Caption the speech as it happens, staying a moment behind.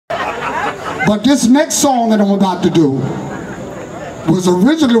But this next song that I'm about to do was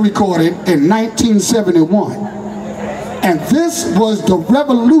originally recorded in 1971. And this was the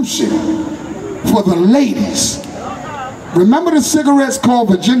revolution for the ladies. Remember the cigarettes called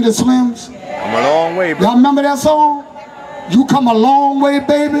Virginia Slims? Come a long way, baby. Y'all remember that song? You come a long way,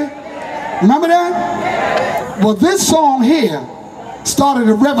 baby. Remember that? Well, this song here started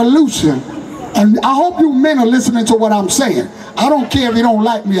a revolution. And I hope you men are listening to what I'm saying. I don't care if you don't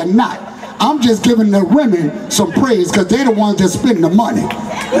like me or not. I'm just giving the women some praise because they're the ones that spend the money.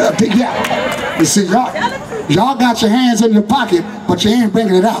 Yeah. You see, y'all got your hands in your pocket, but you ain't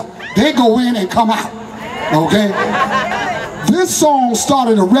bringing it out. They go in and come out. Okay? This song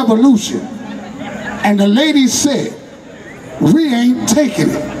started a revolution. And the ladies said, we ain't taking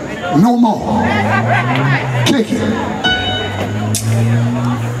it no more. Kick it.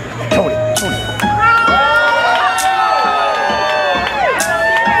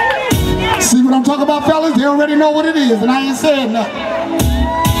 See what I'm talking about, fellas? They already know what it is, and I ain't saying nothing.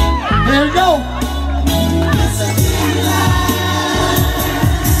 There you go.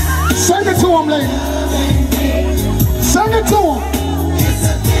 Sing it to them, ladies. Sing it to them.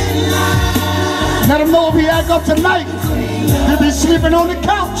 Let them know if he act up tonight, he'll be sleeping on the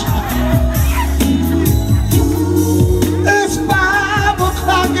couch. It's 5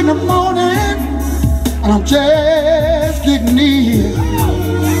 o'clock in the morning, and I'm just getting in.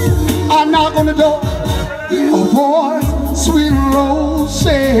 I knock on the door, a voice, sweet Rose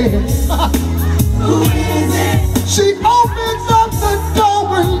says, who is it? She opens up the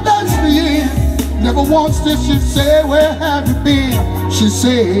door and lets me in. Never once did she say, where have you been? She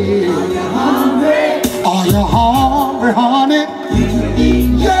said, are you hungry? Are you hungry, honey?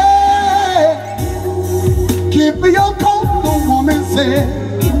 Yeah. Give me your coat, the woman said.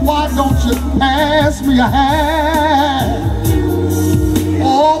 Why don't you pass me a hand?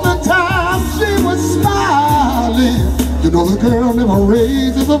 All the time she was smiling. You know the girl never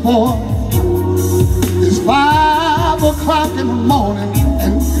raises a voice. It's 5 o'clock in the morning,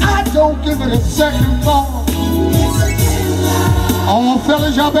 and I don't give it a second thought. All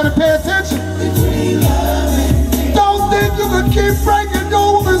fellas, y'all better pay attention. Don't think you can keep breaking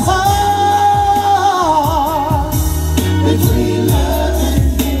your woman's heart.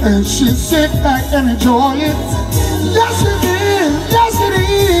 And she sit back and enjoy it. Yes, it is. Yes, it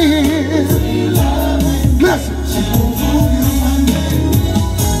is. Listen.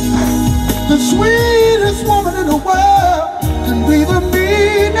 The sweetest woman in the world can be the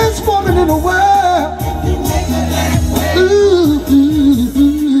meanest woman in the world. Ooh,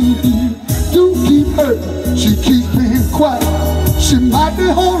 do keep her. She keeps being quiet. She might be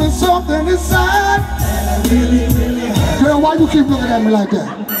holding something inside. Girl, why you keep looking at me like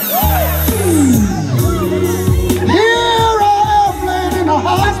that? Here I am laying in the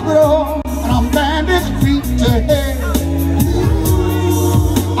hospital, and I'm bandaged feet to head.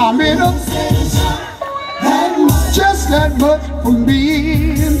 I'm in a just that much from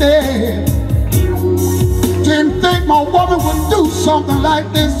being dead. Didn't think my woman would do something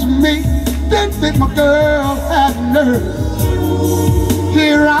like this to me. Didn't think my girl had nerve.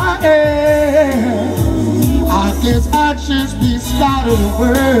 Here I am. I guess I should be started a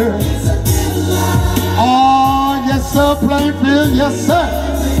word. Oh, yes sir, Plainfield, yes sir.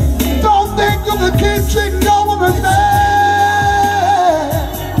 Don't think you can keep treating your woman bad.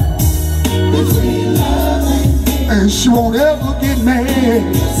 And she won't ever get mad.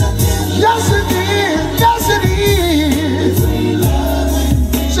 Yes it is, yes it is.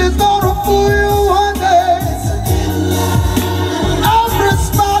 She's gonna fool you one day. Every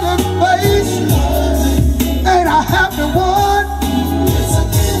smiling face ain't a happy one.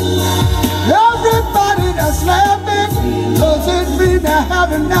 Everybody that's laughing doesn't mean they're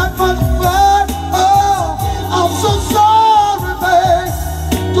having that much fun. Oh, I'm so sorry, babe.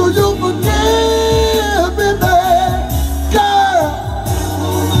 Do you forgive me, babe?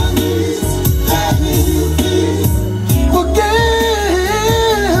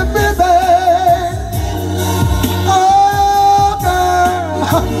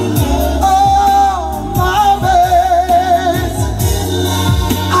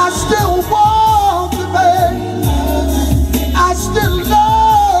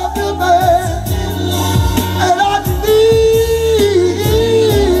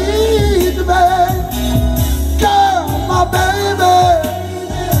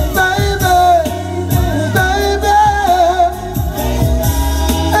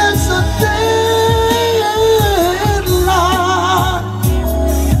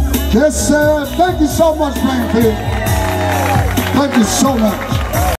 Yes, sir. Thank you so much, Plainfield. Thank you so much.